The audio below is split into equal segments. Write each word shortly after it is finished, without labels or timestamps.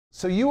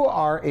So you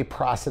are a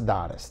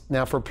prosthodontist.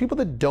 Now, for people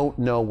that don't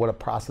know what a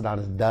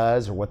prosthodontist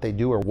does or what they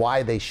do or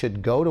why they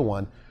should go to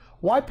one,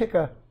 why pick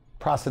a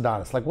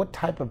prosthodontist? Like, what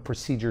type of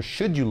procedure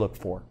should you look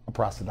for a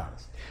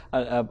prosthodontist?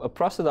 A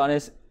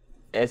prosthodontist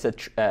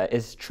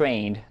is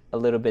trained a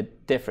little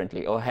bit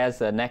differently or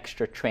has an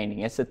extra training.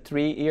 It's a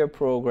 3-year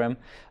program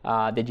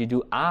that you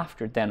do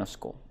after dental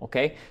school,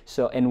 okay?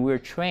 So, and we're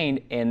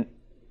trained in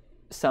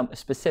some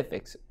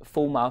specifics: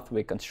 full mouth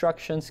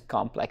reconstructions,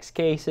 complex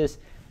cases,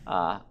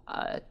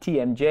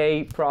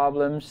 TMJ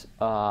problems,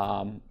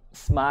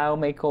 smile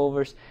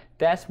makeovers.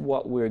 That's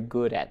what we're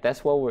good at.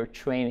 That's what we're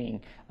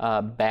training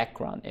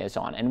background is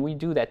on. And we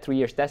do that 3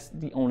 years. That's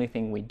the only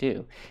thing we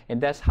do. And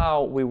that's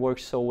how we work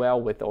so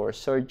well with our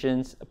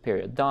surgeons,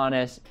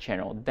 periodontists,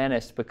 general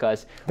dentists,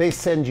 because they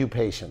send you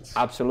patients.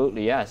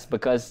 Absolutely, yes.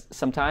 Because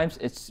sometimes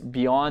it's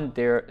beyond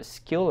their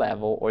skill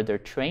level or their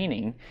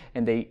training,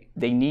 and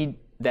they need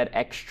that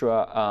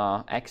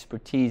extra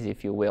expertise,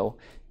 if you will,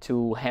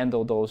 to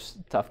handle those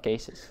tough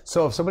cases.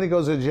 So if somebody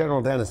goes to a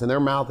general dentist and their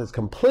mouth is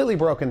completely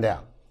broken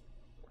down,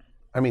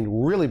 I mean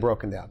really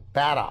broken down,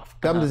 bad off,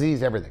 gum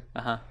disease, everything,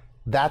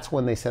 that's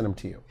when they send them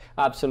to you?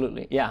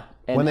 Absolutely, yeah.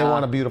 And, when they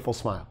want a beautiful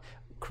smile?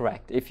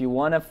 Correct. If you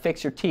want to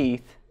fix your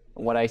teeth,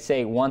 what I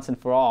say once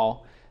and for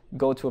all,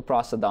 go to a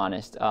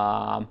prosthodontist.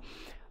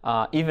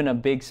 Even a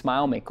big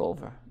smile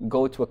makeover,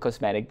 go to a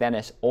cosmetic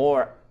dentist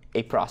or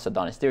a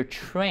prosthodontist. They're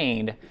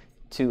trained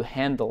to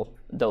handle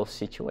those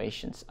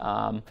situations.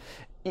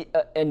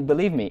 And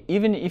believe me,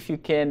 even if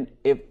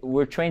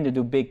we're trained to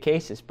do big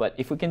cases, but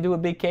if we can do a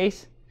big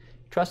case,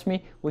 trust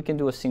me, we can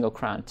do a single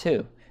crown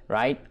too,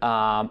 right?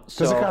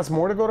 Does it cost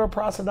more to go to a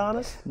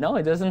prosthodontist? No,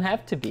 it doesn't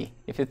have to be.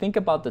 If you think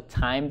about the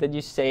time that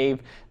you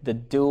save, the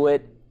do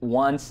it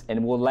once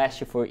and will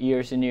last you for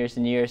years and years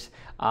and years,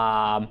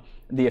 the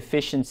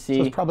efficiency.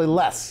 So it's probably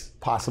less,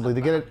 possibly,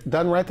 to get it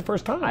done right the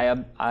first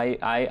time.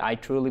 I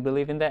truly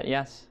believe in that,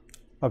 yes.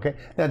 Okay.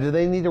 Now, do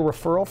they need a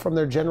referral from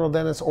their general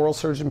dentist, oral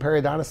surgeon,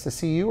 periodontist to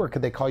see you, or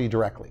could they call you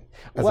directly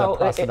as a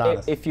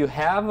prosthodontist? If you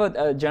have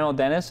a general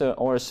dentist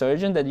or a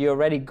surgeon that you're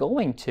already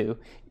going to,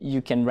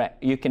 you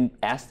can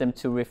ask them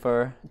to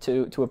refer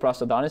to a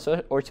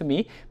prosthodontist or to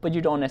me, but you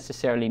don't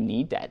necessarily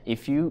need that.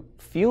 If you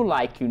feel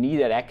like you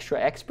need that extra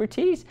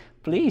expertise,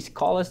 please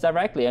call us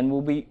directly and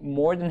we'll be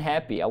more than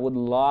happy. I would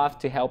love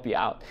to help you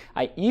out.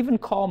 I even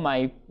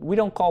we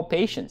don't call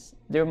patients,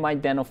 they're my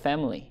dental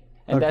family.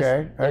 And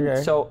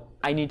okay. So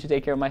I need to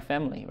take care of my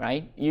family,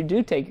 right? You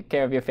do take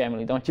care of your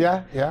family, don't you?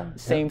 Yeah.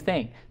 Same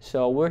thing.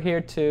 So we're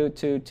here to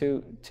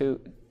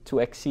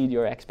exceed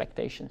your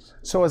expectations.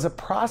 So as a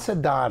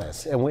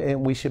prosthodontist,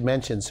 and we should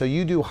mention, so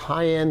you do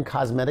high-end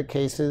cosmetic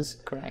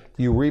cases. Correct.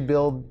 You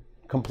rebuild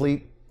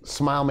complete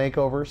smile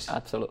makeovers.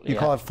 Absolutely. You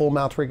call it full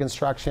mouth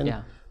reconstruction.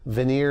 Yeah.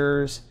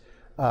 Veneers,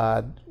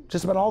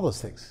 just about all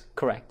those things.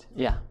 Correct.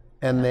 Yeah.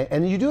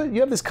 And you do it.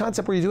 You have this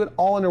concept where you do it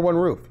all under one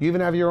roof. You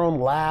even have your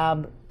own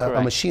lab,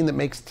 a machine that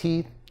makes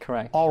teeth.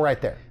 Correct. All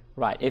right there.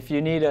 Right. If you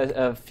need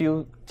a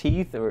few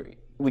teeth,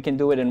 we can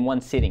do it in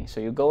one sitting. So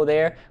you go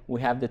there. We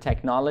have the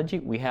technology.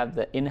 We have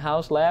the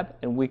in-house lab,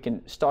 and we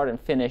can start and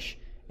finish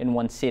in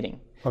one sitting.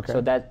 Okay. So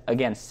that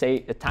again,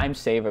 a time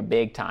saver,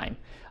 big time.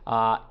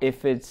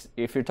 If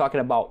you're talking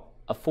about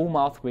a full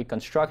mouth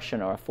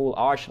reconstruction or a full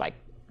arch, like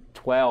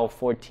 12,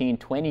 14,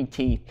 20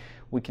 teeth,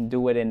 we can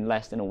do it in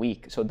less than a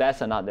week. So that's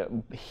another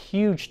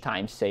huge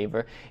time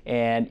saver,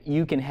 and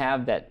you can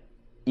have that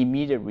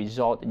immediate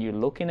result that you're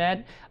looking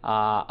at,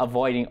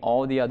 avoiding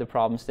all the other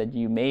problems that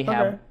you may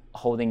have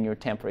holding your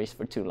temporaries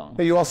for too long.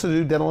 But you also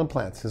do dental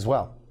implants as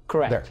well.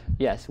 Correct. There.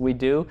 Yes, we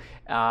do.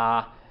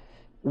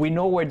 We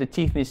know where the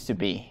teeth needs to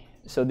be,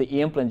 so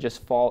the implant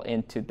just fall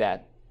into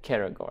that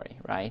category,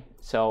 right?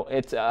 So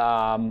it's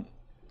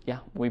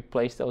we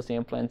place those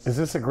implants. Is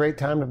this a great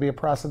time to be a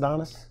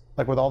prosthodontist?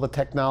 Like with all the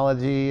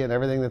technology and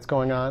everything that's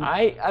going on?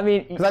 I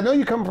mean... Because I know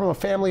you come from a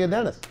family of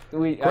dentists.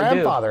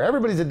 Grandfather,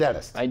 everybody's a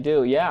dentist. I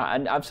do, yeah,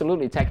 and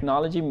absolutely.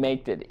 Technology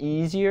makes it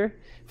easier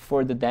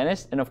for the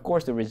dentist, and of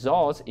course the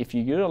results, if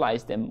you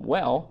utilize them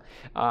well,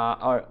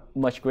 are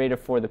much greater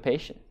for the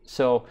patient.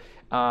 So,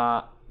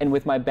 and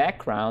with my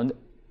background,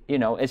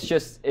 it's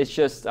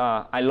just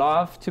I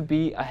love to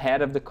be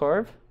ahead of the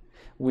curve.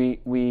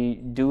 We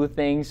do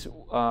things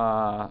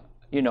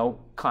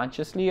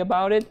consciously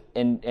about it,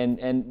 and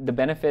the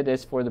benefit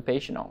is for the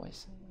patient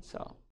always. So